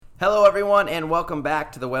Hello, everyone, and welcome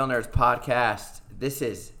back to the Whale Nerds Podcast. This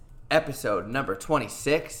is episode number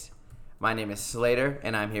 26. My name is Slater,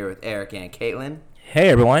 and I'm here with Eric and Caitlin. Hey,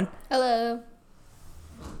 everyone. Hello.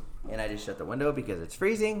 And I just shut the window because it's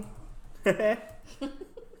freezing. You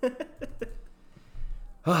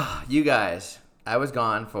guys, I was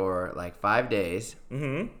gone for like 5 days.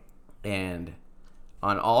 Mm-hmm. And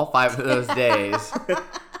on all 5 of those days,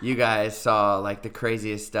 you guys saw like the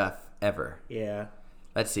craziest stuff ever. Yeah.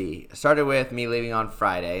 Let's see. It started with me leaving on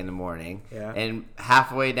Friday in the morning. Yeah. And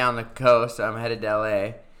halfway down the coast, I'm headed to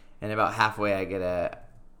LA. And about halfway, I get a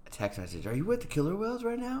text message. Are you with the killer whales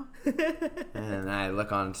right now? And I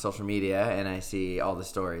look on social media, and I see all the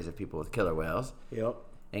stories of people with killer whales. Yep.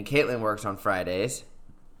 And Caitlin works on Fridays.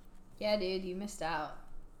 Yeah, dude, you missed out.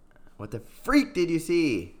 What the freak did you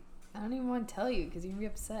see? I don't even want to tell you because you're going to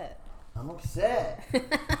be upset. I'm upset.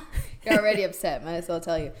 You're already upset. Might as well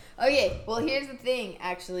tell you. Okay, well, here's the thing,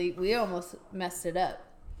 actually. We almost messed it up.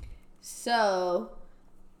 So,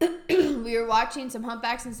 we were watching some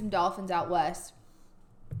humpbacks and some dolphins out west.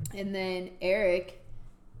 And then Eric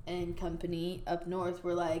and company up north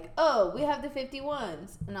were like, oh, we have the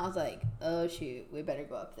 51s. And I was like, oh, shoot, we better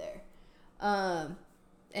go up there. And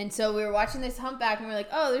so we were watching this humpback, and we're like,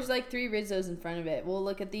 oh, there's like 3 Rizzos in front of it. We'll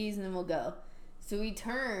look at these, and then we'll go. So we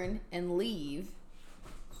turn and leave.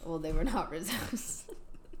 Well, they were not Rizzos.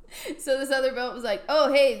 So this other boat was like,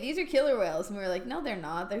 oh, hey, these are killer whales. And we were like, no, they're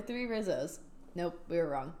not. They're 3 Rizzos. Nope, we were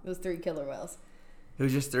wrong. It was 3 killer whales. It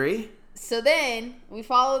was just 3? So then we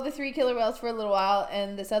followed the 3 killer whales for a little while,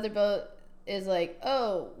 and this other boat is like,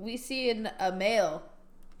 oh, we see a male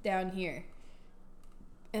down here.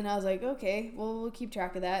 And I was like, okay, well, we'll keep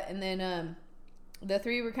track of that. And then the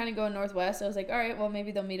 3 were kind of going northwest. I was like, all right, well,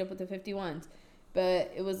 maybe they'll meet up with the 51s.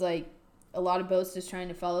 But it was like a lot of boats just trying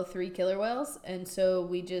to follow 3 killer whales. And so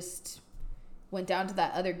we just went down to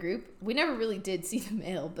that other group. We never really did see the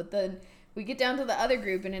male, but then we get down to the other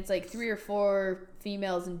group, and it's like 3 or 4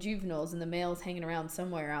 females and juveniles, and the male's hanging around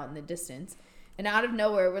somewhere out in the distance. And out of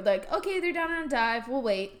nowhere, we're like, okay, they're down on a dive. We'll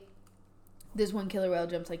wait. This one killer whale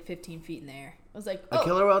jumps like 15 feet in the air. I was like, oh. A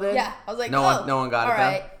killer whale did? Yeah. I was like, no one got it, all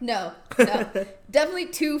right. No. Definitely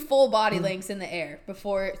 2 full body lengths in the air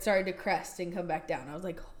before it started to crest and come back down. I was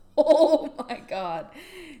like, oh, my God.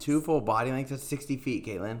 2 full body lengths? That's 60 feet,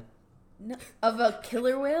 Caitlin. No, of a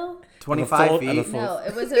killer whale? 25 feet? No,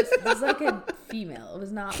 it was like a female. It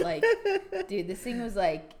was not like, dude, this thing was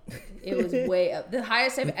like, it was way up. The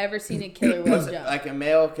highest I've ever seen a killer whale jump. Like a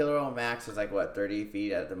male killer whale max was like, what, 30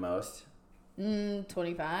 feet at the most?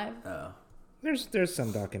 25. Oh. There's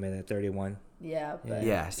some document at 31. Yeah, but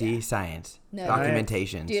Yeah, see? Yeah. Science. No,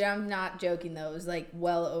 Documentations. Dude, I'm not joking, though. It was like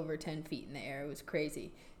well over 10 feet in the air. It was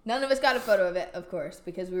crazy. None of us got a photo of it, of course,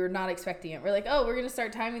 because we were not expecting it. We're like, oh, we're going to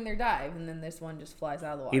start timing their dive. And then this one just flies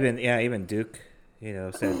out of the water. Even Duke,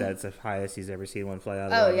 said that's the highest he's ever seen one fly out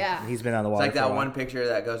of the water. Oh, yeah. And he's been on the water It's like for that a while. one picture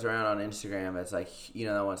that goes around on Instagram. It's like,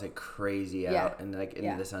 that one's like crazy out and like into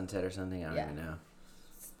Yeah. the sunset or something. I don't even know.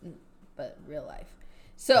 But real life.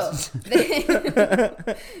 So then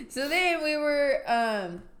we were...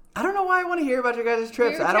 I don't know why I want to hear about your guys'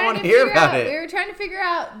 trips. we I don't want to hear about it. We were trying to figure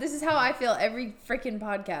out... This is how I feel every freaking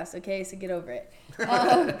podcast, okay? So get over it.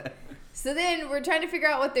 So then we're trying to figure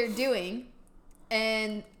out what they're doing.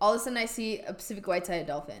 And all of a sudden I see a Pacific white-sided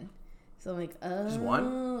dolphin. So I'm like, oh. Just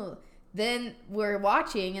one? Then we're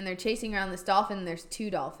watching, and they're chasing around this dolphin, and there's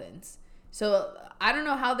 2 dolphins. So I don't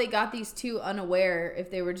know how they got these 2 unaware,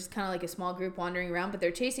 if they were just kind of like a small group wandering around, but they're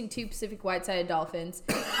chasing 2 Pacific white-sided dolphins,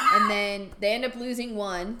 and then they end up losing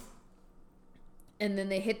one, and then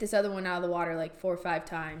they hit this other one out of the water like 4 or 5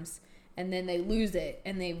 times, and then they lose it,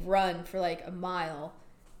 and they run for like a mile,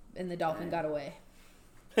 and the dolphin got away.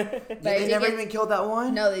 But They never even killed that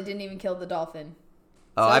one? No, they didn't even kill the dolphin.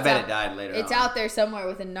 Oh, So I it's bet out- it died later It's on. out there somewhere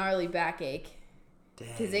with a gnarly backache.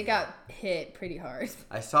 Because Dang. it got hit pretty hard.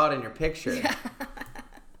 I saw it in your picture. Yeah.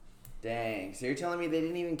 Dang. So you're telling me they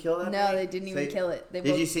didn't even kill that No, thing? they didn't even kill it. They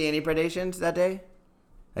Did you see any predations that day?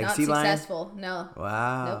 Like not sea lions? successful. No.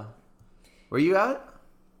 Wow. Nope. Were you out?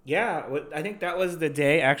 Yeah, I think that was the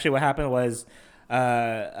day. Actually, what happened was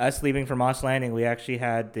us leaving from Moss Landing, we actually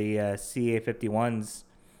had the CA-51s,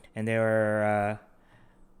 and they were,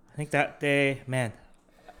 I think that day, man,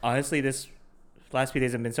 honestly, this last few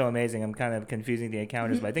days have been so amazing. I'm kind of confusing the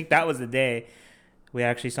encounters, but I think that was the day we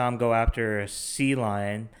actually saw him go after a sea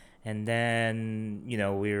lion, and then,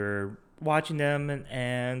 we were watching them,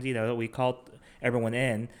 and we called everyone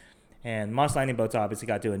in, and Moss Landing boats obviously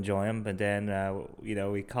got to enjoy them, but then,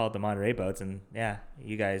 we called the Monterey boats, and yeah,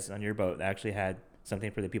 you guys on your boat actually had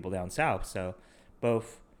something for the people down south, so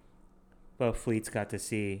both fleets got to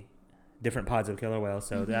see different pods of killer whales.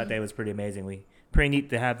 So that day was pretty amazing. Pretty neat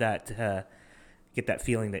to have that, get that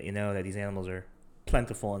feeling that that these animals are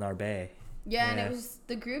plentiful in our bay. Yeah, and it was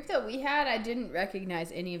the group that we had. I didn't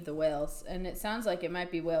recognize any of the whales, and it sounds like it might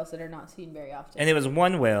be whales that are not seen very often. And it was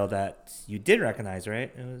one whale that you did recognize,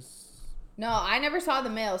 right? It was. No, I never saw the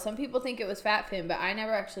male. Some people think it was fat fin, but I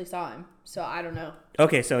never actually saw him, so I don't know.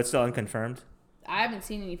 Okay, so it's still unconfirmed. I haven't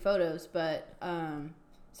seen any photos, but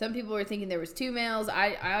some people were thinking there was 2 males.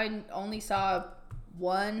 I only saw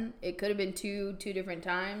one. It could have been two different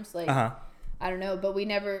times. Like. I don't know, but we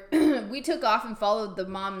never, we took off and followed the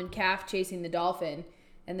mom and calf chasing the dolphin,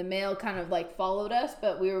 and the male kind of like followed us,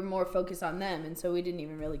 but we were more focused on them, and so we didn't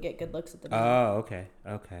even really get good looks at the male. Oh, okay.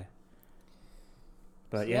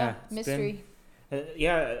 But so, mystery.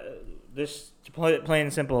 Just to play it plain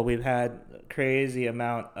and simple, we've had a crazy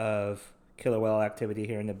amount of killer whale activity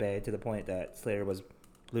here in the bay to the point that Slater was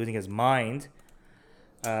losing his mind.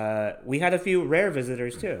 We had a few rare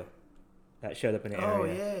visitors too. That showed up in the area. Oh,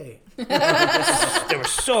 yay. They were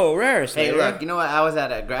so rare. Hey, look, you know what? I was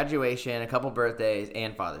at a graduation, a couple birthdays,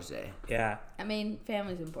 and Father's Day. Yeah. I mean,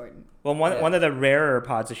 family's important. Well, one of the rarer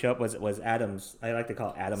pods to show up was Adam's. I like to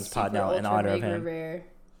call it Adam's pod now in honor of him. Rare.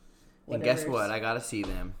 And guess what? I got to see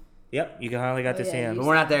them. Yep, you finally got to see him. But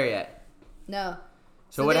we're not there yet. No.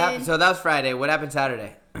 So what happened? So that was Friday. What happened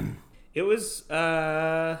Saturday? It was...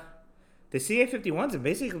 The CA51s, and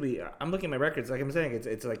basically, I'm looking at my records. Like I'm saying,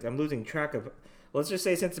 it's like I'm losing track of. Let's just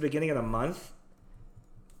say since the beginning of the month,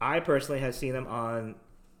 I personally have seen them on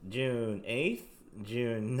June 8th,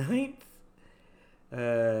 June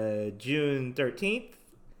 9th, June 13th,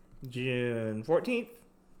 June 14th,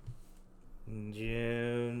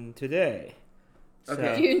 June today.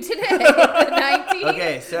 Okay. June today, the 19th.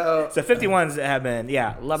 Okay, so 51s have been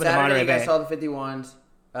loving the Saturday. Monterey You guys Bay. saw the 51s.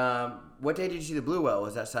 What day did you see the blue whale?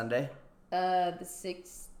 Was that Sunday? The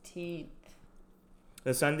 16th.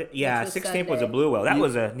 The Sunday, 16th was a Sunday. blue whale. That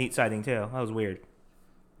was a neat sighting too. That was weird.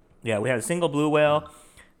 Yeah, we had a single blue whale.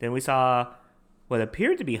 Then we saw what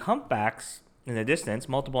appeared to be humpbacks in the distance,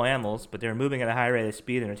 multiple animals, but they were moving at a high rate of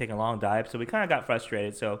speed and they're taking long dives. So we kind of got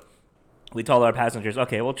frustrated. So we told our passengers,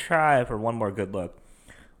 okay, we'll try for one more good look.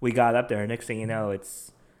 We got up there, and next thing you know,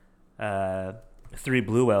 it's 3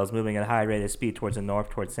 blue whales moving at a high rate of speed towards the north,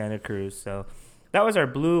 towards Santa Cruz. So that was our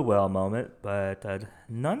blue whale moment, but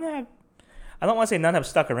none have. I don't want to say none have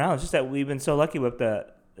stuck around. It's just that we've been so lucky with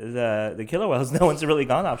the killer whales. No one's really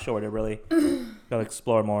gone offshore to really go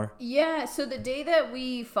explore more. Yeah. So the day that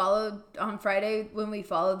we followed on Friday, when we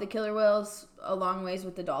followed the killer whales a long ways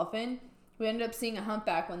with the dolphin, we ended up seeing a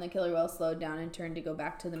humpback when the killer whale slowed down and turned to go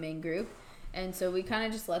back to the main group. And so we kind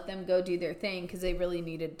of just let them go do their thing because they really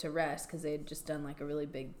needed to rest because they had just done like a really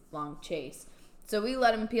big long chase. So we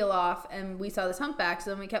let them peel off, and we saw this humpback, so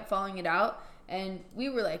then we kept following it out, and we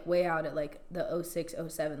were like way out at like the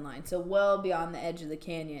 06-07 line, so well beyond the edge of the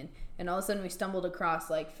canyon, and all of a sudden we stumbled across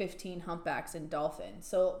like 15 humpbacks and dolphins.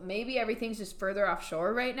 So maybe everything's just further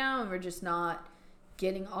offshore right now, and we're just not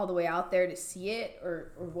getting all the way out there to see it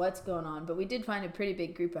or what's going on. But we did find a pretty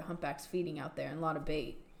big group of humpbacks feeding out there and a lot of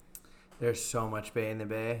bait. There's so much bay in the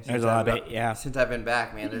bay. There's a lot of bait, yeah. Since I've been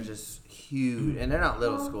back, man, they're just huge. And they're not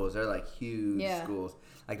little schools. They're like huge schools.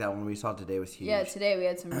 Like that one we saw today was huge. Yeah, today we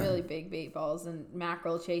had some really big bait balls and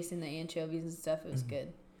mackerel chasing the anchovies and stuff. It was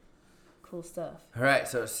good. Cool stuff. All right,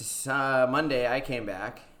 so Monday I came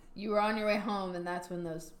back. You were on your way home, and that's when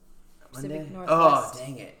those Pacific Northwest. Oh,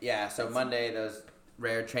 dang it. Yeah, so Monday those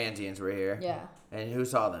rare transients were here. Yeah. And who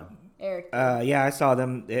saw them? Eric. Yeah, I saw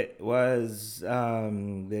them. It was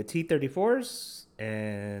the T-34s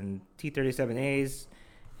and T-37As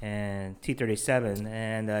and T-37.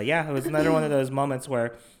 And it was another one of those moments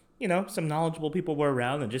where, some knowledgeable people were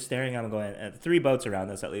around and just staring at them going, 3 boats around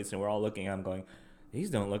us at least, and we're all looking at them going, these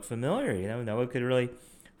don't look familiar. No one could really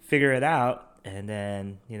figure it out. And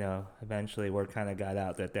then, eventually word kind of got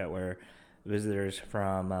out that were visitors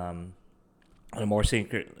from a more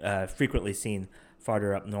frequently seen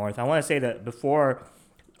farther up north. I want to say that before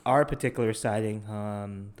our particular sighting,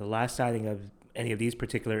 the last sighting of any of these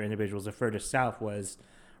particular individuals, the furthest south, was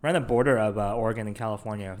around the border of Oregon and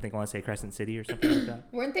California. I think I want to say Crescent City or something like that.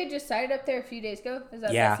 Weren't they just sighted up there a few days ago? Is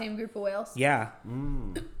that that same group of whales? Yeah.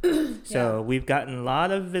 So we've gotten a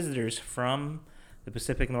lot of visitors from the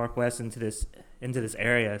Pacific Northwest into this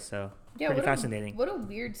area. So pretty fascinating. What a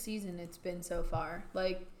weird season it's been so far.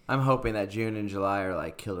 Like, I'm hoping that June and July are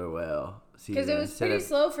like killer whale season. Because it was pretty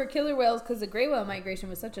slow for killer whales because the gray whale migration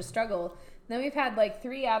was such a struggle. And then we've had like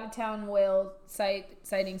 3 out-of-town whale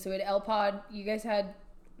sightings. So we had El Pod. You guys had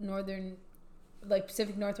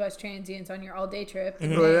Pacific Northwest transients on your all-day trip.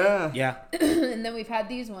 Mm-hmm. Oh, yeah. Yeah. And then we've had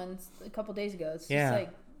these ones a couple days ago. It's just like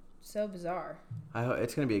so bizarre.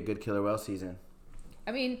 It's going to be a good killer whale season.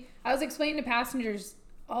 I mean, I was explaining to passengers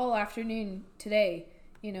all afternoon today.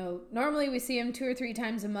 You know, normally we see them 2 or 3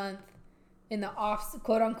 times a month in the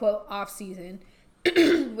quote unquote off season,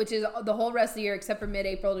 which is the whole rest of the year except for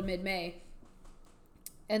mid-April to mid-May.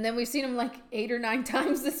 And then we've seen them like 8 or 9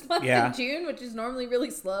 times this month in June, which is normally really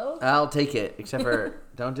slow. I'll take it, except for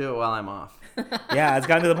don't do it while I'm off. Yeah, it's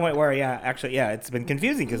gotten to the point where, it's been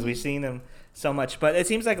confusing because we've seen them so much. But it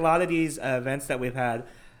seems like a lot of these events that we've had,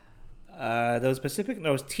 those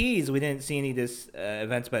T's, we didn't see any of these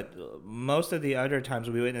events, but most of the other times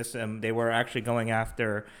we witnessed them, they were actually going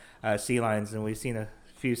after sea lions, and we've seen a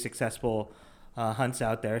few successful hunts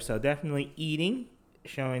out there. So definitely eating,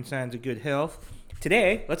 showing signs of good health.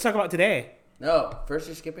 Today, let's talk about today. No, first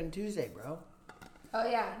you're skipping Tuesday, bro. Oh,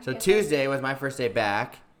 yeah. So Tuesday was my first day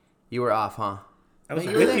back. You were off, huh? I was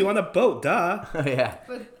with you on the boat, duh. Oh, yeah.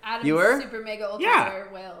 With Adam's You were? super mega ultra rare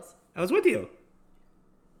whales. I was with you.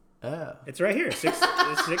 Oh. It's right here. 6.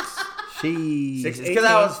 Jeez. It's 6:18. because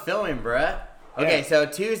I was filming, bruh. Okay, so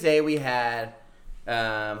Tuesday we had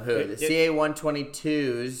the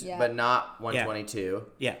CA-122s, but not 122.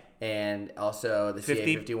 Yeah. And also the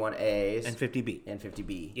 50 CA-51As. And 50B. And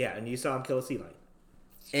 50B. Yeah, and you saw him kill a sea lion.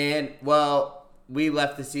 And, well, we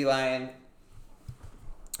left the sea lion,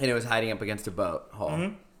 and it was hiding up against a boat hull.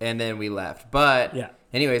 Mm-hmm. And then we left. But,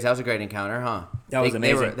 anyways, that was a great encounter, huh? That was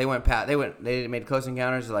amazing. They made close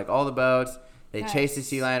encounters to, like, all the boats. They chased the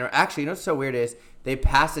sea lion. Actually, you know what's so weird is they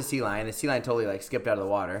passed the sea lion. The sea lion totally, like, skipped out of the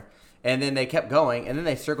water. And then they kept going, and then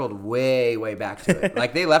they circled way, way back to it.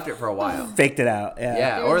 Like, they left it for a while. Faked it out,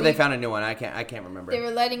 Yeah, or they found a new one. I can't remember. They were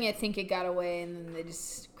letting it think it got away, and then they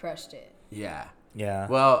just crushed it. Yeah. Yeah.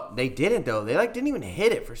 Well, they didn't, though. They, like, didn't even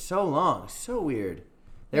hit it for so long. So weird.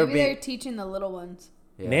 Maybe they're teaching the little ones.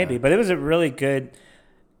 Yeah. Maybe, but it was a really good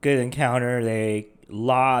encounter. They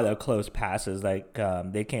lot of close passes. Like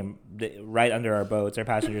they came right under our boats. Our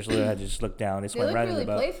passengers literally had to just look down. They swam right in the boat.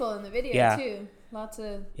 They look really playful in the video too. Lots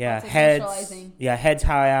of heads socializing. Yeah, heads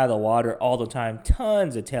high out of the water all the time.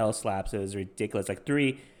 Tons of tail slaps. It was ridiculous. Like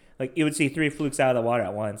you would see 3 flukes out of the water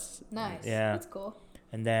at once. Nice. Yeah, that's cool.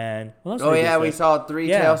 And then we saw 3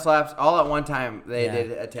 tail slaps all at one time. They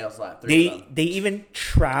did a tail slap. They even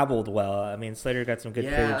traveled well. I mean, Slater got some good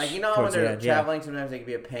footage. Yeah, like, you know when they're traveling, sometimes they can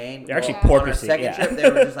be a pain. They're actually porpoising. On our second trip, they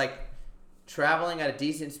were just like traveling at a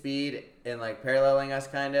decent speed and like paralleling us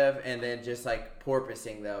kind of, and then just like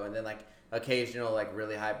porpoising though, and then like occasional like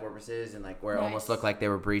really high porpoises and like where it almost looked like they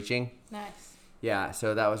were breaching. Nice. Yeah,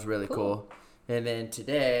 so that was really cool. And then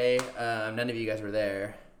today, none of you guys were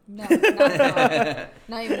there. No, not at all.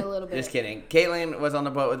 Not even a little bit. Just kidding. Caitlin was on the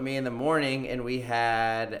boat with me in the morning, and we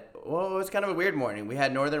had, it was kind of a weird morning. We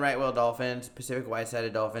had northern right whale dolphins, Pacific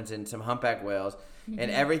white-sided dolphins, and some humpback whales,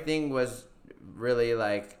 and everything was really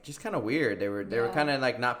like just kind of weird. They were kind of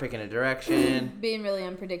like not picking a direction, being really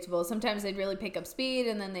unpredictable. Sometimes they'd really pick up speed,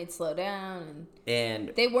 and then they'd slow down,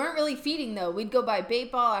 and they weren't really feeding though. We'd go by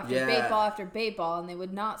bait ball after bait ball after bait ball, and they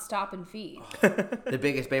would not stop and feed. The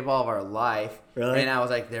biggest bait ball of our life. Really? And I was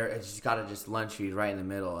like, I just got to just lunch feed right in the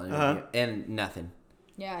middle, and nothing.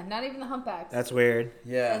 Yeah, not even the humpbacks. That's weird.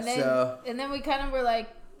 Yeah. And then we kind of were like,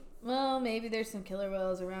 well, maybe there's some killer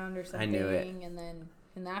whales around or something. I knew it. And then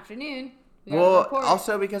in the afternoon. Well,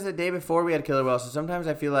 also because the day before we had killer whales, so sometimes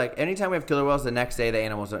I feel like anytime we have killer whales, the next day the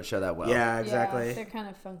animals don't show that well. Yeah, exactly. Yeah, they're kind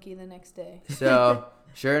of funky the next day. So,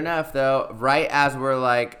 sure enough, though, right as we're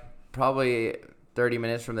like probably 30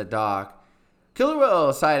 minutes from the dock, killer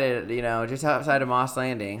whale sighted, just outside of Moss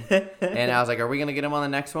Landing. And I was like, are we going to get him on the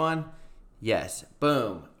next one? Yes.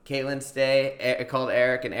 Boom. Caitlin called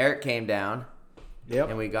Eric, and Eric came down. Yep.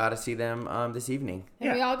 And we got to see them this evening.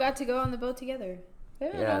 And we all got to go on the boat together.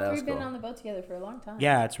 We've been cool. on the boat together for a long time.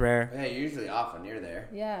 Yeah, it's rare. Yeah, you're usually off when you're there.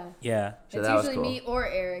 Yeah. Yeah. So it's that usually was cool. me or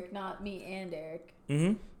Eric, not me and Eric.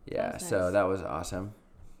 Mm-hmm. Yeah, Nice. so that was awesome.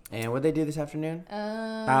 And what'd they do this afternoon?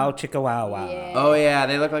 Bow chicka wow wow. Yeah. Oh, yeah,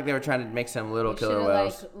 they looked like they were trying to make some little killer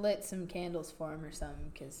whales. Like lit some candles for him or something,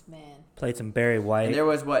 because man. Played some Barry White. And there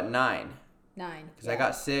was, 9? 9. Because I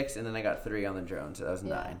got 6, and then I got 3 on the drone, so that was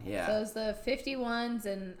 9. Yeah. So it was the 51s,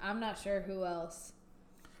 and I'm not sure who else.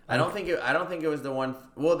 I don't think it was the one.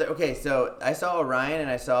 Well, okay, so I saw Orion and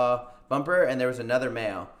I saw Bumper, and there was another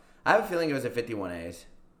male. I have a feeling it was a 51As.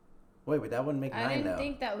 Wait, but that wouldn't make 9 though. I didn't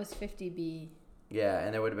think that was 50B. Yeah,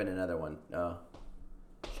 and there would have been another one. Oh,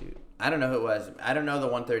 shoot. I don't know who it was. I don't know the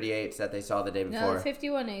 138s that they saw the day before. No, the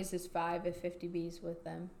 51As is 5 if 50B's with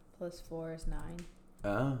them. Plus 4 is 9.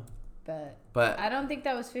 Oh. But I don't think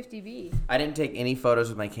that was 50B. I didn't take any photos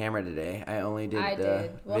with my camera today. I only did the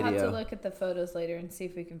video. We'll have to look at the photos later and see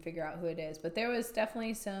if we can figure out who it is. But there was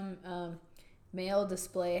definitely some male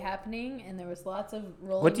display happening, and there was lots of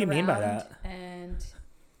rolling. What do you mean by around, that? And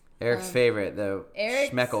Eric's favorite, the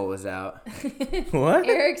Eric's- Schmeckel was out. What?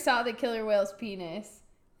 Eric saw the killer whale's penis,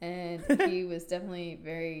 and he was definitely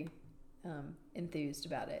very enthused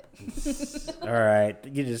about it. All right,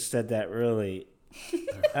 you just said that really.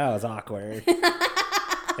 That was awkward.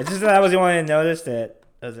 It's just that I was the one who noticed it.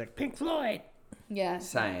 I was like, Pink Floyd. Yeah.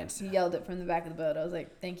 Science. He yelled it from the back of the boat. I was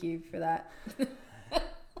like, thank you for that.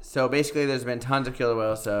 So basically, there's been tons of killer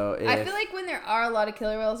whales. So I feel like when there are a lot of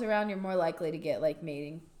killer whales around, you're more likely to get like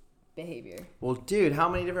mating behavior. well, dude, how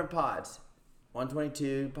many different pods?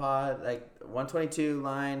 122 pod, like 122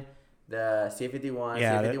 line, the C51,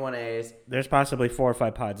 Yeah, C51As. There's possibly 4 or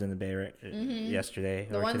 5 pods in the bay yesterday.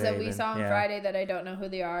 The or ones today that we even. saw on Yeah. Friday that I don't know who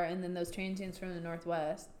they are, and then those transients from the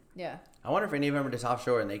northwest. Yeah. I wonder if any of them are just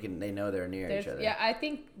offshore and they know they're near each other. Yeah, I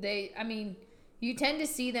think you tend to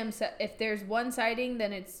see them. If there's one sighting,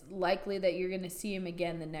 then it's likely that you're going to see them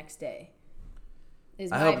again the next day.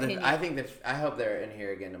 Is my opinion. I hope they're in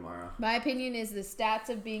here again tomorrow. My opinion is the stats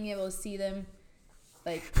of being able to see them,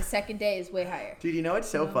 like the second day, is way higher. Dude, you know what's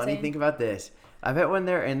so You know what I'm funny? saying? Think about this. I bet when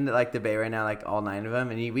they're in like the bay right now, like all 9 of them,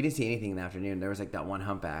 and we didn't see anything in the afternoon. There was like that one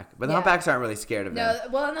humpback, but the Yeah. humpbacks aren't really scared of them. No,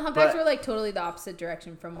 well, and the humpbacks But- were like totally the opposite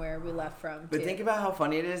direction from where we left from. But too. think about how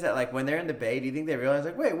funny it is that like when they're in the bay, do you think they realize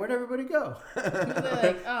like, wait, where'd everybody go? They're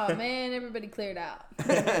like, oh man, everybody cleared out.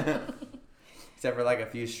 Except for like a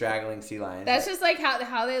few straggling sea lions. That's just like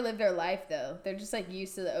how they live their life, though. They're just like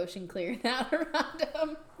used to the ocean clearing out around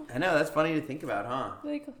them. I know, that's funny to think about, huh?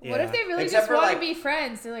 Like, what Yeah. if they really Except just for, want to like- be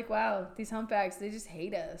friends? They're like, wow, these humpbacks, they just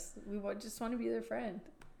hate us. Just want to be their friend.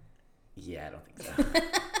 Yeah, I don't think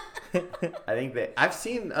so. I think that I've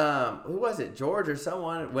seen who was it? George or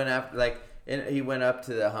someone went after he went up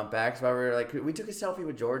to the humpbacks while we took a selfie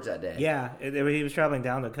with George that day. Yeah, he was traveling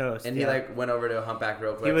down the coast. And yeah. he like went over to a humpback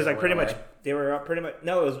real quick. He was and like pretty went much. away. They were pretty much.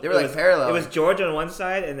 No, They were like parallel. It was George on one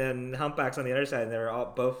side and then humpbacks on the other side, and they were all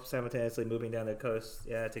both simultaneously moving down the coast.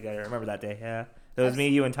 Yeah, together. I remember that day. Yeah, that was me,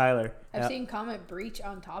 you, and Tyler. I've Yeah. seen Comet breach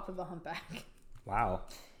on top of a humpback. Wow.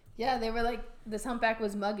 Yeah, they were like, this humpback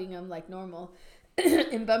was mugging them like normal.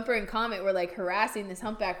 And Bumper and Comet were like harassing this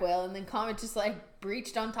humpback whale, and then Comet just like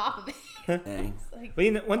breached on top of it. Dang. It's like, But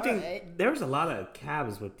you know, one thing, right. there was a lot of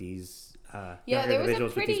cabs with these. Yeah, younger there was a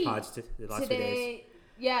individuals with these pretty pods the last few days. today.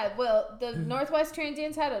 Yeah, well, the Northwest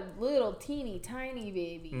Transients had a little teeny tiny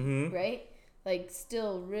baby, Mhm. right? Like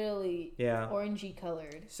still really Yeah. orangey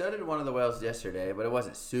colored. So did one of the whales yesterday, but it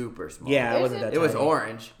wasn't super small. Yeah, it There's wasn't a- that. It was tiny.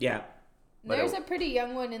 orange. Yeah. But There's a pretty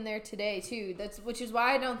young one in there today too. Which is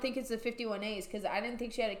why I don't think it's the 51As, because I didn't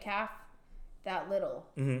think she had a calf that little.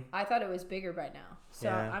 Mhm. I thought it was bigger by now. So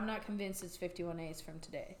Yeah. I'm not convinced it's 51As from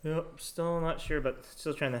today. Yep. Still not sure, but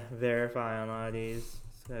still trying to verify on a lot of these.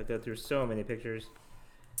 Gotta go through so many pictures.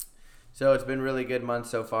 So it's been really good month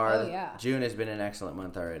so far. Oh, yeah. June has been an excellent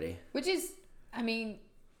month already. Which is, I mean,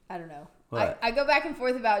 I don't know. What? I go back and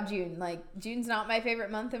forth about June. Like, June's not my favorite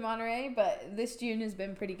month in Monterey, but this June has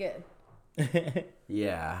been pretty good.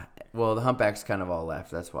 Yeah. Well, the humpbacks kind of all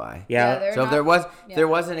left. That's why. Yeah. they're So if not- there was yeah. there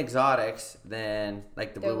wasn't exotics, then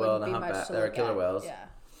like the There blue whale and the wouldn't be much humpback, to there are look killer at. whales. Yeah.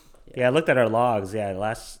 Yeah, I looked at our logs. Yeah,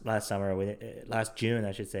 last summer, last June,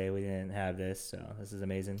 I should say, we didn't have this. So this is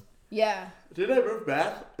amazing. Yeah. Did I move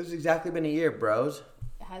back? It's exactly been a year, bros.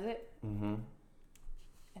 Has it? Mm-hmm.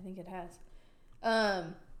 I think it has.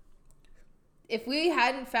 If we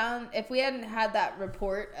hadn't had that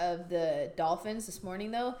report of the dolphins this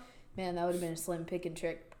morning, though, man, that would have been a slim picking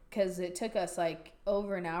trick, because it took us like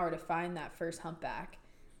over an hour to find that first humpback.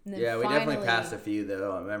 And then Yeah, we definitely finally- passed a few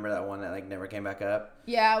though. I remember that one that like never came back up.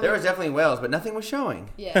 Yeah, There was definitely whales, but nothing was showing.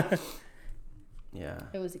 yeah, Yeah.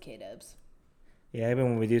 it was the K-dubs. Yeah, even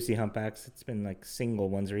when we do see humpbacks, it's been like single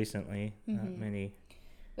ones recently. Not Mm-hmm. many.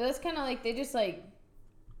 But that's kind of like they just like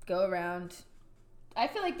go around. I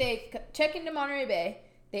feel like they check into Monterey Bay,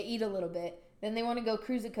 they eat a little bit, then they want to go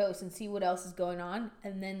cruise the coast and see what else is going on,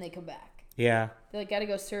 and then they come back. Yeah, They like got to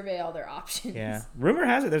go survey all their options. yeah. Rumor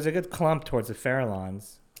has it there's a good clump towards the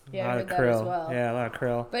Farallons. Yeah, a I lot heard of that krill. as well. Yeah, a lot of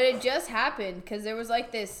krill. But it just happened because there was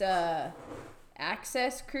like this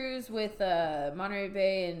access cruise with Monterey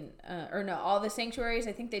Bay and all the sanctuaries.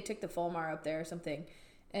 I think they took the Fulmar up there or something,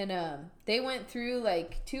 and they went through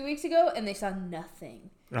like 2 weeks ago and they saw nothing.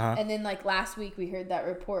 Uh-huh. And then like last week we heard that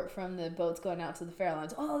report from the boats going out to the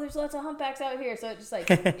Farallons. Oh, there's lots of humpbacks out here, so it just like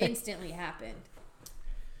instantly happened.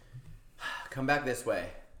 Come back this way.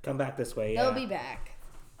 Come back this way. Yeah. They'll be back.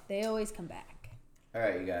 They always come back. All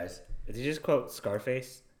right, you guys. Did you just quote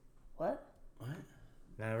Scarface? What? What?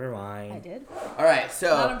 Never mind. I did? All right, so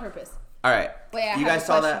Not on purpose. all right. Wait, I you have guys a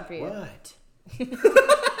saw question that? for you.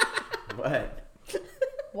 What? What?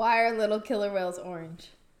 Why are little killer whales orange?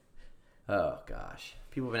 Oh gosh,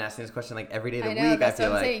 people have been asking this question like every day of the I know, week. that's I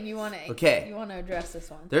feel what I'm like saying. You want to address this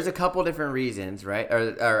one. there's a couple different reasons, right?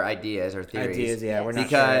 Or ideas or theories. Ideas, yeah. Yes. We're not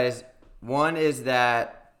Because one is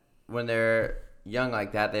that when they're young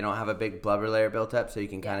like that, they don't have a big blubber layer built up, so you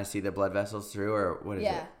can kind of see the blood vessels through, or what is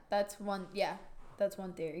it? That's one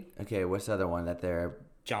theory. Okay, what's the other one that they're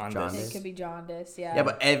Jaundice. It could be jaundice, yeah. Yeah,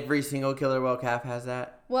 but every single killer whale calf has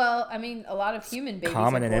that. Well, I mean, a lot of human babies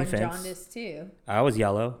common are in born infants. jaundice too. I was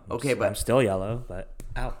yellow. Okay, but I'm still yellow, but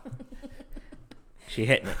ow. She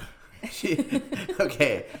hit me. She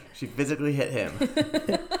physically hit him.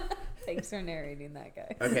 Thanks for narrating that,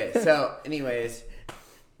 guy. Okay, so anyways,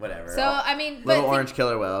 whatever. So I mean, little orange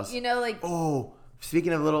killer whales. You know, like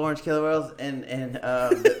Speaking of little orange killer whales, and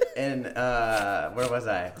where was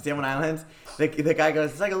I? Salmon Islands. The guy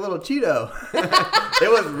goes, "It's like a little Cheeto."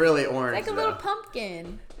 It was really orange. It's like a little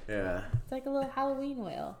pumpkin. Yeah. It's like a little Halloween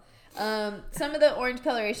whale. Some of the orange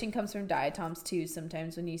coloration comes from diatoms too.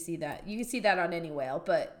 Sometimes when you see that, you can see that on any whale,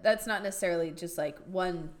 but that's not necessarily just like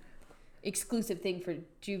one exclusive thing for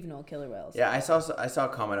juvenile killer whales. Yeah, I saw a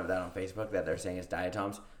comment of that on Facebook that they're saying it's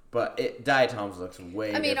diatoms. But diatoms looks way.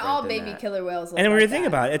 I mean, different all than baby that. killer whales. Look And when like you think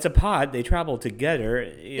about it, it's a pod. They travel together,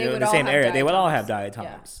 in the same area. They would all have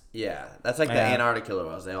diatoms. Yeah, that's like the Antarctic killer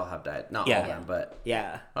whales. They all have not all of them, but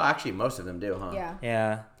well, actually, most of them do, huh?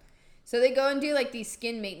 Yeah. So they go and do like these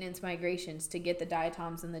skin maintenance migrations to get the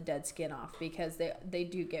diatoms and the dead skin off because they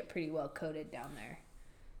do get pretty well coated down there.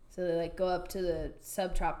 So they like go up to the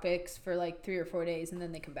subtropics for like 3 or 4 days and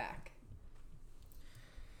then they come back.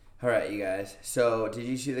 All right, you guys. So, did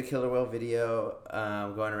you see the killer whale video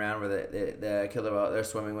going around where the killer whale, they're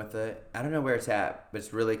swimming with it? I don't know where it's at, but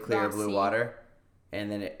it's really clear blue water.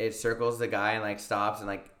 And then it circles the guy and like stops and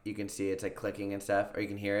like you can see it's like clicking and stuff, or you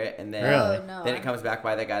can hear it. And then then it comes back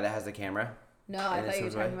by the guy that has the camera. No, I thought you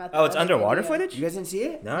were talking about. Oh, it's underwater footage. You guys didn't see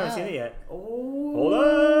it? No, I haven't seen it yet. Oh, hold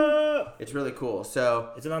up! It's really cool.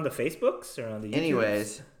 So, is it on the Facebooks or on the YouTubes?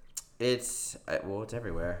 Anyways, it's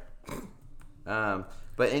everywhere.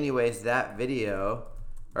 But anyways, that video,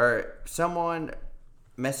 or someone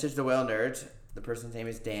messaged the Whale Nerds. The person's name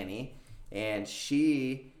is Danny, and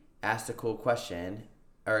she asked a cool question,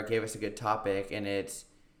 or gave us a good topic, and it's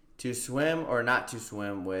to swim or not to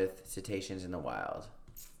swim with cetaceans in the wild.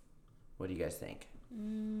 What do you guys think?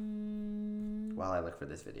 While I look for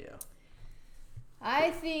this video.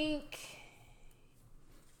 I think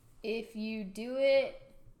if you do it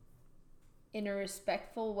in a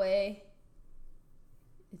respectful way,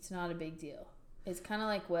 it's not a big deal. It's kind of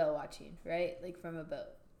like whale watching, right? Like from a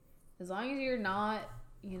boat. As long as you're not,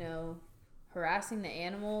 harassing the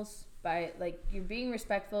animals by, like, you're being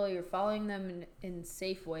respectful, you're following them in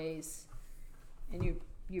safe ways, and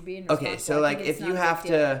you're being responsible. Okay, so like if you have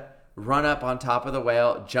to run up on top of the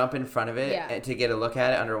whale, jump in front of it to get a look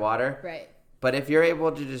at it underwater. Right. But if you're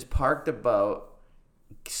able to just park the boat,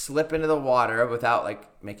 slip into the water without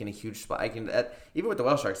like making a huge splash. Even with the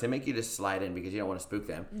whale sharks, they make you just slide in because you don't want to spook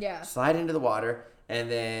them. Yeah. Slide into the water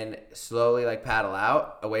and then slowly like paddle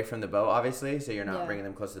out away from the boat, obviously, so you're not bringing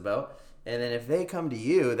them close to the boat. And then if they come to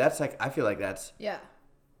you, that's like, I feel like that's I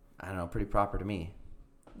don't know, pretty proper to me.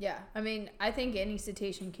 Yeah, I mean, I think any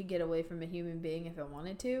cetacean could get away from a human being if it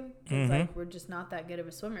wanted to. It's like we're just not that good of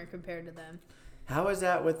a swimmer compared to them. How is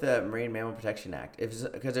that with the Marine Mammal Protection Act?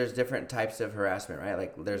 Because there's different types of harassment, right?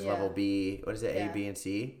 Like there's level B, what is it, A, B, and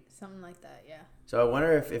C? Something like that, yeah. So I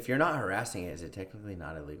wonder if you're not harassing it, is it technically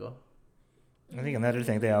not illegal? I think another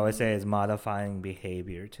thing they always say is modifying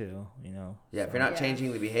behavior too, Yeah, if you're not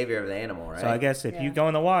changing the behavior of the animal, right? So I guess if you go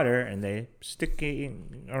in the water and they stick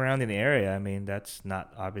around in the area, I mean, that's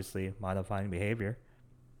not obviously modifying behavior.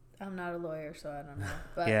 I'm not a lawyer, so I don't know.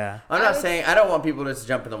 But I'm not saying I don't want people to just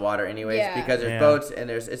jump in the water anyways because there's boats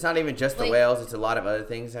and it's not even just the whales, it's a lot of other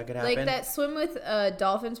things that could happen. Like that swim with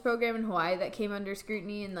dolphins program in Hawaii that came under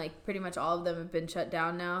scrutiny and like pretty much all of them have been shut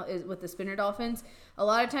down now is with the spinner dolphins. A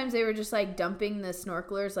lot of times they were just like dumping the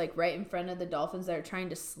snorkelers like right in front of the dolphins that are trying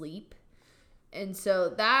to sleep. And so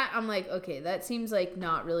that I'm like, okay, that seems like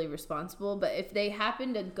not really responsible, but if they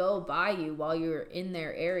happen to go by you while you're in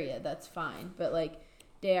their area, that's fine. But like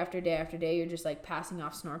day after day after day, you're just like passing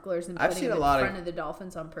off snorkelers and putting them in front of the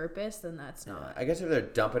dolphins on purpose, then that's not. I guess if they're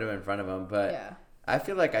dumping them in front of them, but I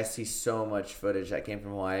feel like I see so much footage that came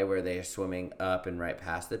from Hawaii where they're swimming up and right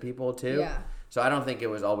past the people too. Yeah. So I don't think it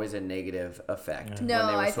was always a negative effect.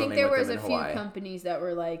 No, I think there was a few companies that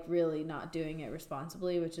were like really not doing it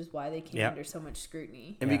responsibly, which is why they came under so much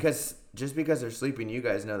scrutiny. And because they're sleeping, you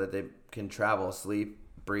guys know that they can travel, sleep,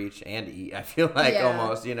 breach, and eat. I feel like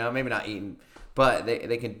almost, maybe not eating. But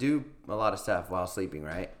they can do a lot of stuff while sleeping,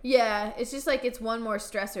 right? Yeah, it's just like it's one more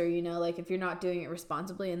stressor, you know, like if you're not doing it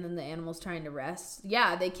responsibly and then the animal's trying to rest.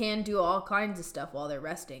 Yeah, they can do all kinds of stuff while they're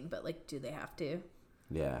resting, but like, do they have to?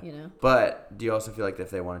 Yeah. You know? But do you also feel like if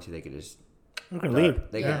they wanted to, they could just leave?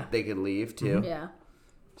 They could leave too. Yeah.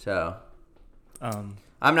 So, I'm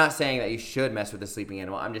not saying that you should mess with a sleeping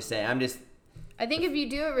animal. I think if you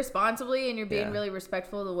do it responsibly and you're being really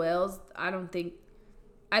respectful of the whales, I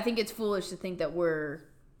think it's foolish to think that we're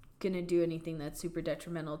gonna do anything that's super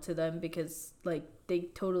detrimental to them because like they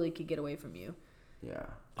totally could get away from you. Yeah.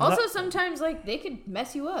 Also, sometimes like they could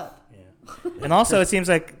mess you up. Yeah. And also, it seems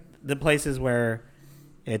like the places where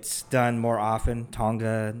it's done more often,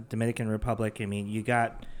 Tonga, Dominican Republic. I mean, you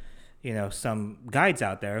got, some guides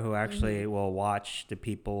out there who actually will watch the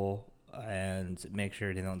people and make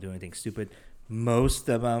sure they don't do anything stupid. Most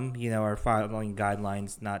of them, are following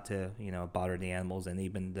guidelines not to, bother the animals, and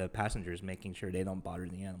even the passengers making sure they don't bother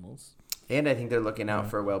the animals. And I think they're looking out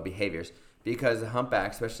for whale behaviors because the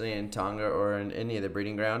humpback, especially in Tonga or in any of the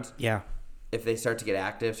breeding grounds, if they start to get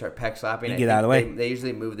active, start peck slapping, get out of the way. They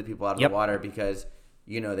usually move the people out of the water because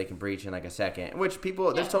they can breach in like a second. Which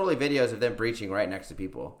there's totally videos of them breaching right next to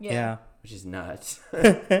people. Yeah. Which is nuts.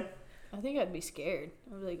 I think I'd be scared.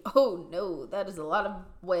 I'd be like, oh no, that is a lot of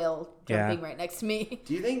whale jumping right next to me.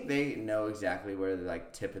 Do you think they know exactly where the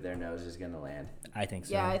tip of their nose is going to land? I think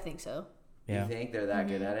so. Yeah, I think so. Yeah. You think they're that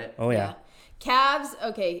good at it? Oh, yeah. Calves,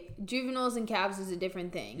 okay. Juveniles and calves is a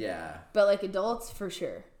different thing. Yeah. But like adults, for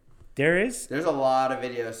sure. There's a lot of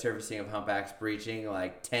videos surfacing of humpbacks breaching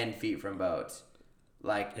 10 feet from boats. You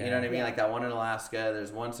know what I mean? Yeah. Like that one in Alaska.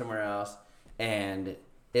 There's one somewhere else. And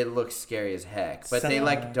it looks scary as heck. But they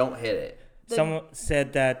don't hit it. Someone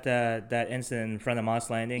said that that incident in front of Moss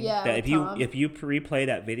Landing. Yeah, that if you replay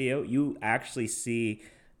that video, you actually see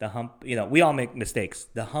the hump. We all make mistakes.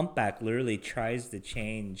 The humpback literally tries to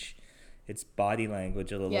change its body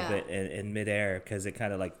language a little bit in midair because it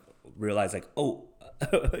kind of realized oh,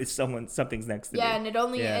 something's next to me. Yeah, and it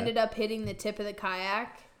only ended up hitting the tip of the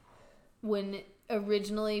kayak when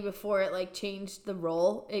originally before it changed the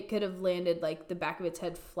roll. It could have landed the back of its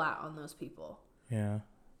head flat on those people. Yeah.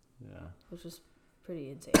 Yeah. Which was pretty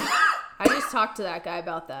insane. I just talked to that guy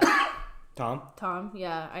about that. Tom,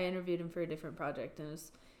 yeah. I interviewed him for a different project, and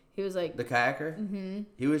he was like... The kayaker? Mm-hmm.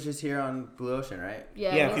 He was just here on Blue Ocean, right?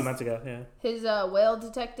 Yeah, a few months ago, yeah. His whale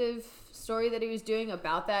detective story that he was doing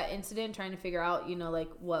about that incident, trying to figure out,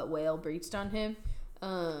 what whale breached on him,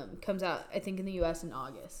 comes out, I think, in the U.S. in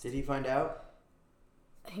August. Did he find out?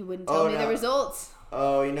 He wouldn't tell me the results.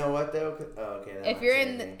 Oh, you know what though? Oh, okay. If you're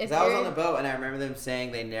in, I was on the boat and I remember them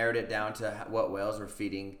saying they narrowed it down to what whales were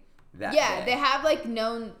feeding that. Yeah, day. they have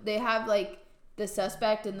known. They have the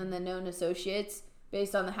suspect and then the known associates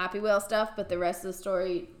based on the happy whale stuff, but the rest of the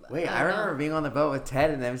story. Wait, I remember being on the boat with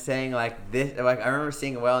Ted and them saying this. I remember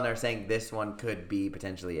seeing a whale and they're saying this one could be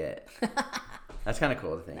potentially it. That's kind of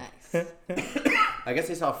cool to think. Nice. I guess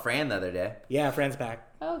they saw Fran the other day. Yeah, Fran's back.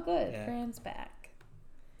 Oh, good. Yeah. Fran's back.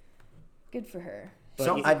 Good for her.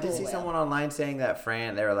 So I did see someone online saying that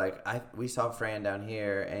Fran. They were we saw Fran down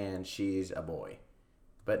here and she's a boy,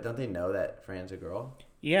 but don't they know that Fran's a girl?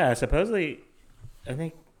 Yeah, supposedly, I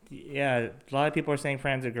think. Yeah, a lot of people are saying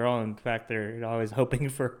Fran's a girl. In fact, they're always hoping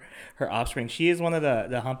for her offspring. She is one of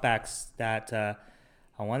the humpbacks that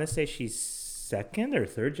I want to say she's second or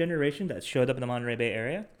third generation that showed up in the Monterey Bay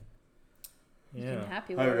area. Yeah,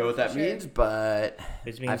 happy I don't know what that means, but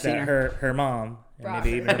which means that her mom, and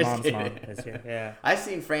maybe even her mom's mom, is here. Yeah, I've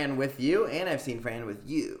seen Fran with you, and I've seen Fran with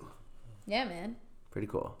you. Yeah, man. Pretty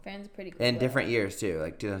cool. Fran's pretty cool. In different years too,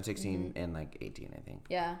 2016 and 18, I think.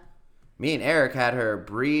 Yeah. Me and Eric had her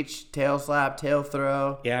breach, tail slap, tail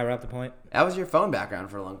throw. Yeah, we're at the point. That was your phone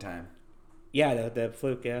background for a long time. Yeah, the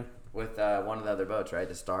fluke. Yeah. With one of the other boats, right?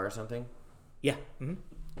 The Star or something. Yeah. Mm-hmm.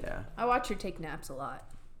 Yeah. I watch her take naps a lot.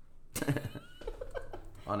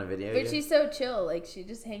 On a video. But she's so chill. She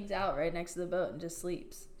just hangs out right next to the boat and just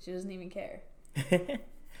sleeps. She doesn't even care.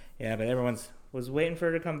 Yeah, but everyone's was waiting for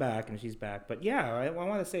her to come back, and she's back. But yeah, I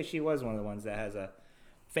want to say she was one of the ones that has a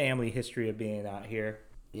family history of being out here.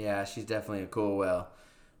 Yeah, she's definitely a cool whale.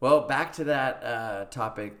 Well, back to that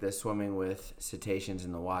topic, the swimming with cetaceans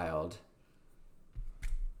in the wild.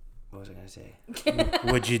 What was I going to say?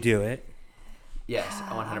 Would you do it? Yes,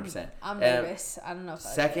 100%. I'm nervous. I don't know if I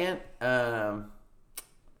second,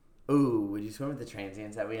 would you swim with the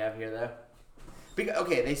transients that we have here, though?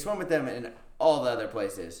 Okay, they swim with them in all the other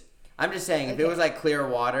places. I'm just saying, if it was clear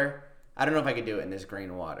water, I don't know if I could do it in this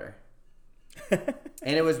green water.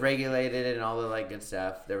 And it was regulated and all the good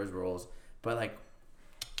stuff. There was rules, but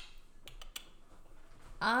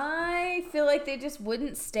I feel like they just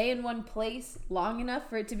wouldn't stay in one place long enough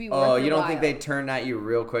for it to be worth Oh, their you don't while. think they'd turn at you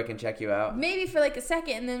real quick and check you out? Maybe for like a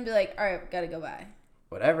second and then be like, all right, gotta go by.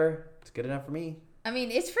 Whatever. It's good enough for me. I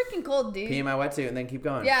mean, it's freaking cold, dude. Pee in my wetsuit and then keep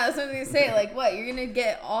going. Yeah, that's what I was gonna say. Like, what? You're gonna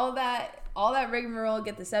get all that rigmarole,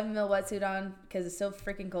 get the 7 mil wetsuit on because it's so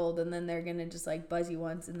freaking cold, and then they're gonna just like buzz you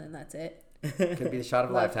once, and then that's it. Could be the shot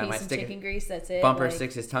of a lifetime. Piece of chicken grease. That's it. Bumper like,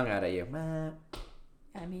 sticks his tongue out at you.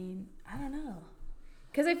 I mean, I don't know.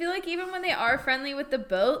 Because I feel like even when they are friendly with the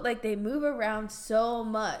boat, like they move around so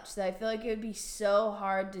much that I feel like it would be so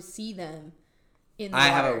hard to see them in the water.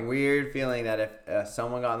 I have a weird feeling that if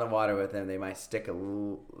someone got in the water with them, they might stick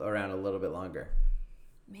around a little bit longer.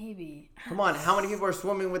 Maybe. Come on, how many people are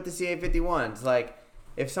swimming with the CA-51s? Like,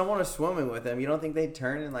 if someone was swimming with them, you don't think they'd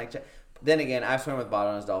turn and like... Then again, I've swum with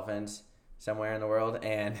bottlenose dolphins somewhere in the world,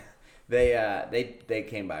 and... They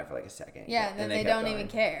came by for like a second. Yeah, and then they don't even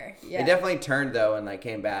care. Yeah. They definitely turned though and like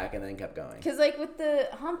came back and then kept going. Because like with the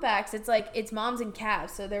humpbacks, it's like it's moms and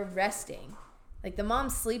calves, so they're resting. Like the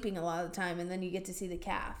mom's sleeping a lot of the time, and then you get to see the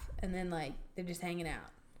calf, and then like they're just hanging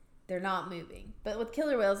out. They're not moving. But with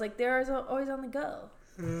killer whales, like they're always on the go.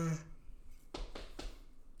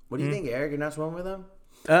 What do you think, Eric? You're not swimming with them?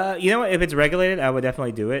 You know what? If it's regulated, I would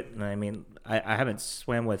definitely do it. I mean, I haven't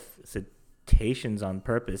swam with cetaceans on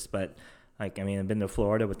purpose, but like I mean I've been to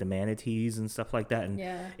Florida with the manatees and stuff like that, and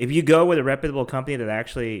if you go with a reputable company that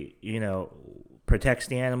actually protects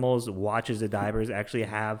the animals, watches the divers, actually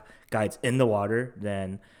have guides in the water,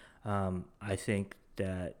 then I think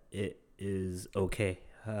that it is okay,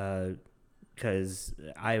 because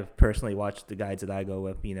I've personally watched the guides that I go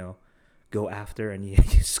with go after, and you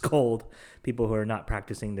scold people who are not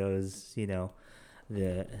practicing those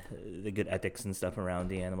the good ethics and stuff around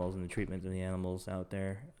the animals and the treatment of the animals out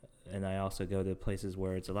there. And I also go to places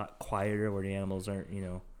where it's a lot quieter, where the animals aren't,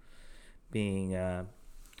 being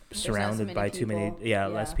surrounded by too many,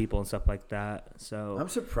 less people and stuff like that. So I'm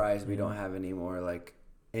surprised we don't have any more like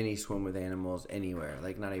any swim with animals anywhere,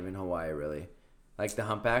 like not even Hawaii really, like the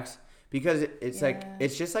humpbacks, because it's like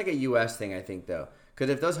it's just like a U.S. thing, I think though. Because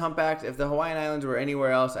if those humpbacks, if the Hawaiian Islands were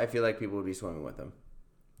anywhere else, I feel like people would be swimming with them.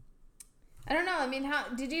 I don't know. I mean, how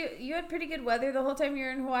did you had pretty good weather the whole time you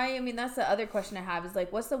were in Hawaii? I mean, that's the other question I have is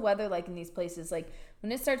like, what's the weather like in these places? Like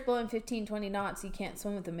when it starts blowing 15, 20 knots, you can't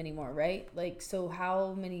swim with them anymore, right? Like, so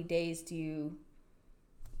how many days do you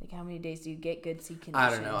get good sea conditions? I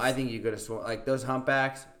don't know. I think you could have swum, like those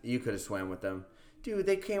humpbacks, you could have swam with them. Dude,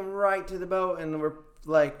 they came right to the boat and were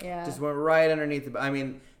like, just went right underneath the boat. I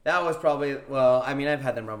mean, that was probably, well, I mean, I've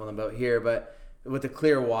had them rumble on the boat here, but with the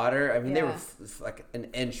clear water, I mean, they were like an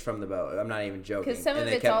inch from the boat. I'm not even joking. Because some of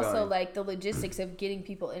it's also like the logistics of getting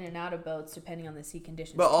people in and out of boats depending on the sea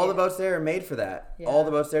conditions. But all the boats there are made for that. Yeah. All the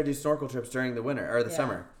boats there do snorkel trips during the winter or the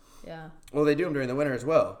summer. Yeah. Well, they do them during the winter as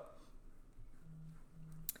well.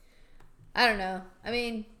 I don't know. I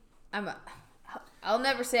mean, I'll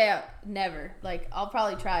never say never. Like, I'll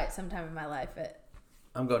probably try it sometime in my life, but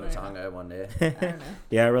I'm going to Tonga one day. I don't know.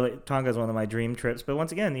 Yeah, really, Tonga is one of my dream trips. But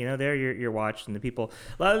once again, there you're watching the people.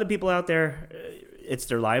 A lot of the people out there, it's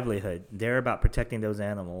their livelihood. They're about protecting those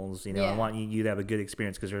animals. I want you to have a good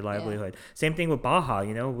experience because their livelihood. Same thing with Baja.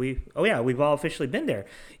 We've all officially been there.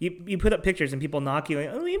 You put up pictures and people knock you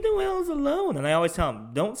like, leave the whales alone. And I always tell them,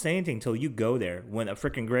 don't say anything until you go there. When a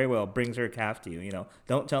freaking gray whale brings her calf to you,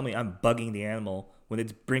 don't tell me I'm bugging the animal when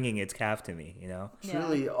it's bringing its calf to me,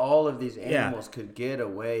 Truly, all of these animals could get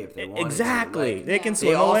away if they wanted exactly. to. Like, they can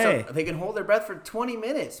swim away. They can hold their breath for 20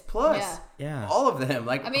 minutes plus. Yeah. All of them.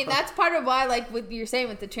 Like, I mean, that's part of why, like, what you're saying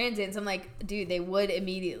with the transients, I'm like, dude, they would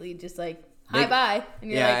immediately just, like, hi, bye.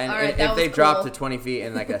 And you're like, all right, that was if they cool. dropped to 20 feet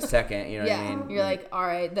in, like, a second, you know what I mean? You're like, all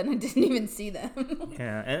right, then I didn't even see them.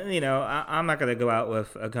 And, I'm not going to go out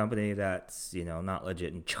with a company that's, not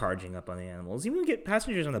legit and charging up on the animals. Even get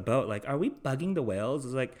passengers on the boat, like, are we bugging the whales?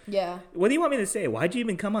 It's like, what do you want me to say? Why'd you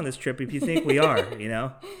even come on this trip if you think we are,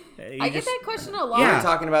 I get that question a lot. We were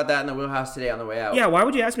talking about that in the wheelhouse today on the way out. Yeah, why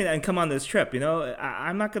would you ask me that and come on this trip?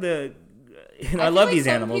 I'm not going to... I love these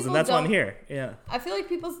animals, and that's why I'm here. Yeah. I feel like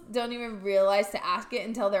people don't even realize to ask it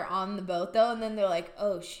until they're on the boat, though, and then they're like,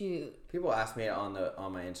 "Oh shoot!" People ask me on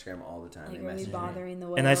my Instagram all the time. Like, are we bothering the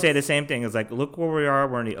whales? And I say the same thing. It's like, look where we are.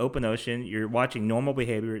 We're in the open ocean. You're watching normal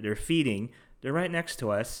behavior. They're feeding. They're right next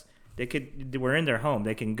to us. We're in their home.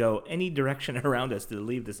 They can go any direction around us to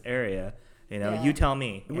leave this area. You tell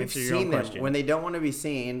me. We've answer your own seen them question. when they don't want to be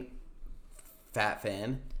seen. Fat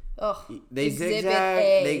fin. Oh, They Exhibit zigzag.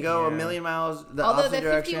 A. They go a million miles the Although opposite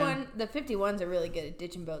direction. the 51s are really good at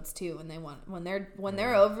ditching boats too. When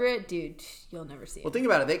they're over it, dude, you'll never see it. Well, think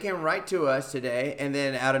about it. They came right to us today, and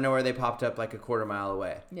then out of nowhere, they popped up like a quarter mile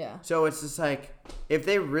away. Yeah. So it's just like, if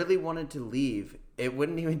they really wanted to leave, it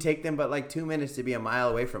wouldn't even take them but like 2 minutes to be a mile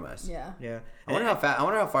away from us. Yeah. Yeah. I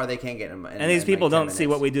wonder how far they can get in. And these people don't see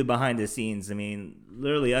what we do behind the scenes. I mean,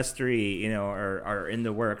 literally us three, are in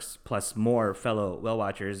the works, plus more fellow whale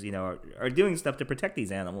watchers, are doing stuff to protect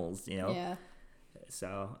these animals, Yeah.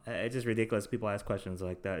 So it's just ridiculous. People ask questions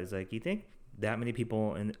like that. It's like, you think that many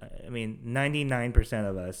people, 99%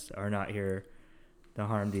 of us are not here to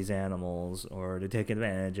harm these animals or to take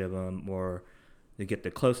advantage of them or to get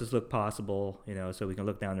the closest look possible, so we can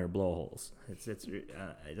look down their blowholes.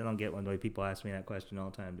 I don't get when people ask me that question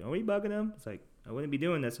all the time. Are we bugging them? It's like, I wouldn't be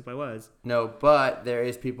doing this if I was. No, but there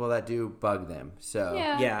is people that do bug them. So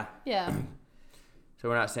Yeah. So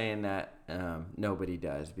we're not saying that nobody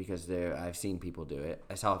does, because I've seen people do it.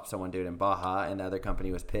 I saw someone do it in Baja, and the other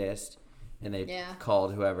company was pissed, and they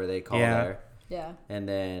called whoever they called there. Yeah. And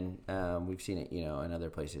then we've seen it, in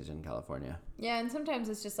other places in California. Yeah, and sometimes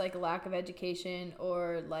it's just like a lack of education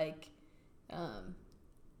or like,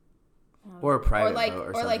 or a private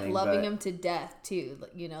boat or like something, loving them to death too.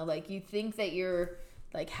 Like you think that you're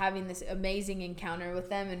like having this amazing encounter with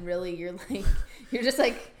them, and really you're just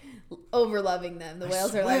like over loving them. The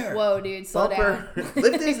whales are like, "Whoa, dude, slow down."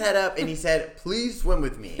 Lift his head up, and he said, "Please swim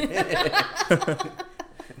with me."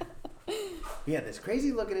 He had this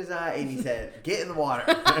crazy look in his eye, and he said, "Get in the water."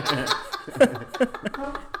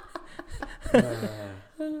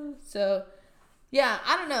 So, yeah,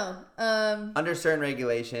 I don't know. Under certain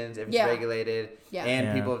regulations, if it's regulated,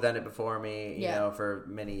 and people have done it before me, for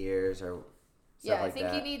many years or stuff like that.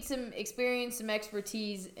 I think you need some experience, some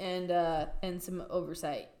expertise, and some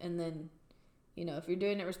oversight, and then. If you're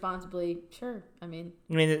doing it responsibly, sure.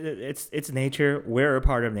 It's nature. We're a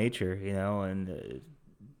part of nature, and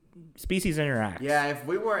species interact. Yeah, if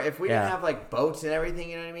we didn't have like boats and everything,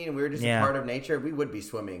 you know what I mean, and we were just a part of nature, we would be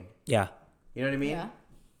swimming. Yeah. You know what I mean? Yeah.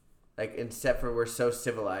 Like, except for we're so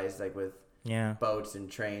civilized, like with boats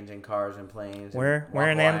and trains and cars and planes. We're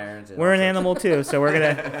an animal too, so we're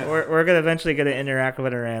gonna eventually get to interact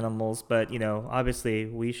with our animals. But obviously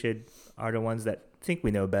we are the ones that think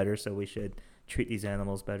we know better, so we should treat these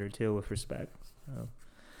animals better too, with respect.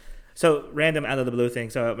 So random out of the blue thing.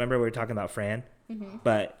 So remember we were talking about Fran,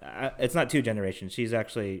 but it's not two generations. She's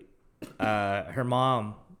actually her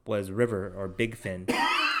mom was River or Big Fin,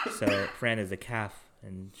 so Fran is a calf,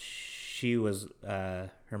 and she was her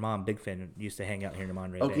mom Big Fin used to hang out here in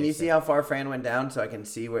Monterey Bay. Can you see how far Fran went down, so I can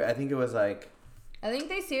see where? I think it was like. I think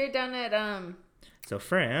they see her down at So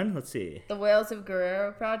Fran, let's see. The Whales of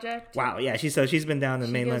Guerrero project. Wow, yeah, she's been down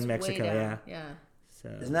in mainland Mexico, yeah. So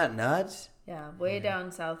isn't that nuts? Yeah, way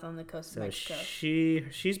down south on the coast of Mexico.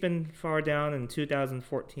 She's been far down in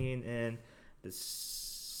 2014 in the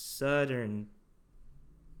southern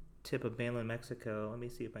tip of mainland Mexico. Let me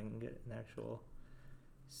see if I can get an actual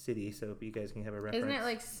city so you guys can have a reference. Isn't it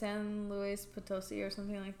like San Luis Potosi or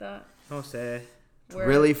something like that? Jose.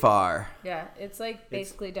 Really far. Yeah, it's like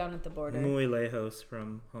basically down at the border. Muy lejos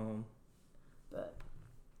from home. But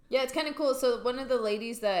yeah, it's kind of cool. So one of the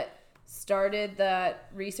ladies that started that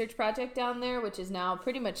research project down there, which is now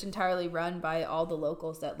pretty much entirely run by all the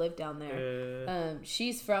locals that live down there.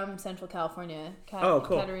 She's from Central California. Cool.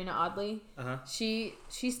 Katerina Audley. Uh-huh. She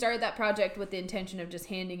started that project with the intention of just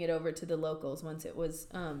handing it over to the locals once it was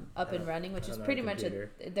up and running, which is pretty much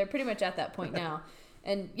they're pretty much at that point now.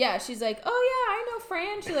 And yeah, she's like, "Oh yeah, I know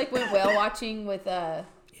Fran." She like went whale watching with Yeah.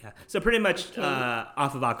 So pretty much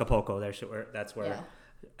off of Acapulco. That's where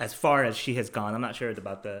as far as she has gone. I'm not sure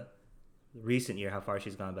about the recent year how far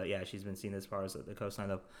she's gone, but yeah, she's been seen as far as the coastline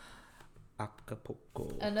of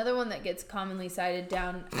Acapulco. Another one that gets commonly sighted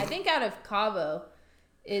down, I think, out of Cabo,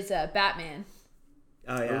 is Batman.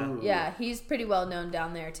 Oh yeah. Ooh. Yeah, he's pretty well known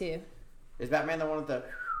down there too. Is Batman the one with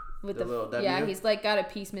the little W? Yeah, he's like got a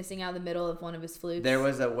piece missing out of the middle of one of his flukes. There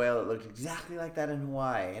was a whale that looked exactly like that in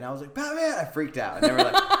Hawaii, and I was like, "Batman!" I freaked out, and they were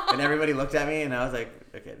like, and everybody looked at me, and I was like,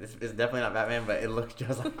 "Okay, this is definitely not Batman, but it looked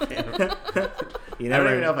just like him." I don't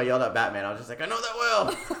even know if I yelled out Batman. I was just like, "I know that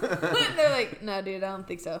whale." They're like, "No, dude, I don't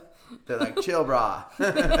think so." They're like, "Chill, brah."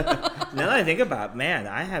 Now that I think about, man,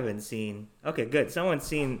 I haven't seen. Okay, good. Someone's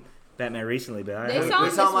seen Batman recently, but we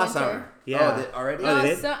saw him last summer. Yeah. Already? Oh, they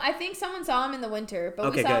did? So I think someone saw him in the winter,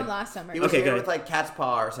 but we saw him last summer. He was here with like Cat's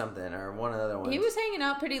Paw or something, or one of the other ones. He was hanging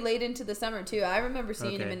out pretty late into the summer too. I remember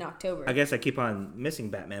seeing him in October. I guess I keep on missing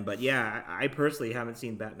Batman, but yeah, I personally haven't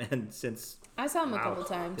seen Batman since. I saw him a couple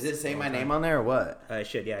times. Does it say my name on there or what? I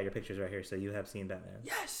should. Yeah, your picture's right here, so you have seen Batman.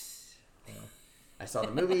 Yes. I saw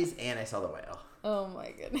the movies and I saw the whale. Oh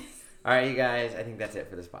my goodness. All right, you guys. I think that's it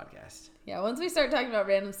for this podcast. Yeah, once we start talking about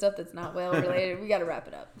random stuff that's not whale related, we got to wrap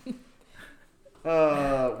it up.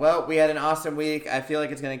 Well, we had an awesome week. I feel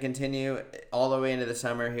like it's going to continue all the way into the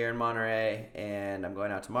summer here in Monterey, and I'm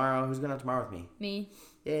going out tomorrow. Who's going out tomorrow with me? Me.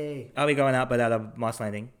 Yay. I'll be going out, but out of Moss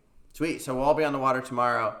Landing. Sweet. So we'll all be on the water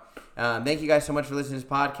tomorrow. Thank you guys so much for listening to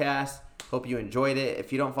this podcast. Hope you enjoyed it.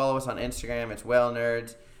 If you don't follow us on Instagram, it's Whale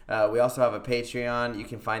Nerds. We also have a Patreon. You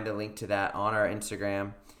can find a link to that on our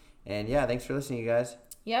Instagram. And yeah, thanks for listening, you guys.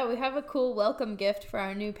 Yeah, we have a cool welcome gift for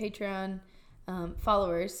our new Patreon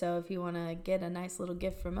followers. So if you want to get a nice little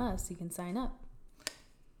gift from us, you can sign up.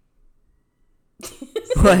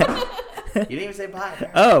 What? You didn't even say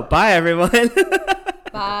bye. Oh, bye, everyone.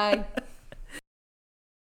 Bye.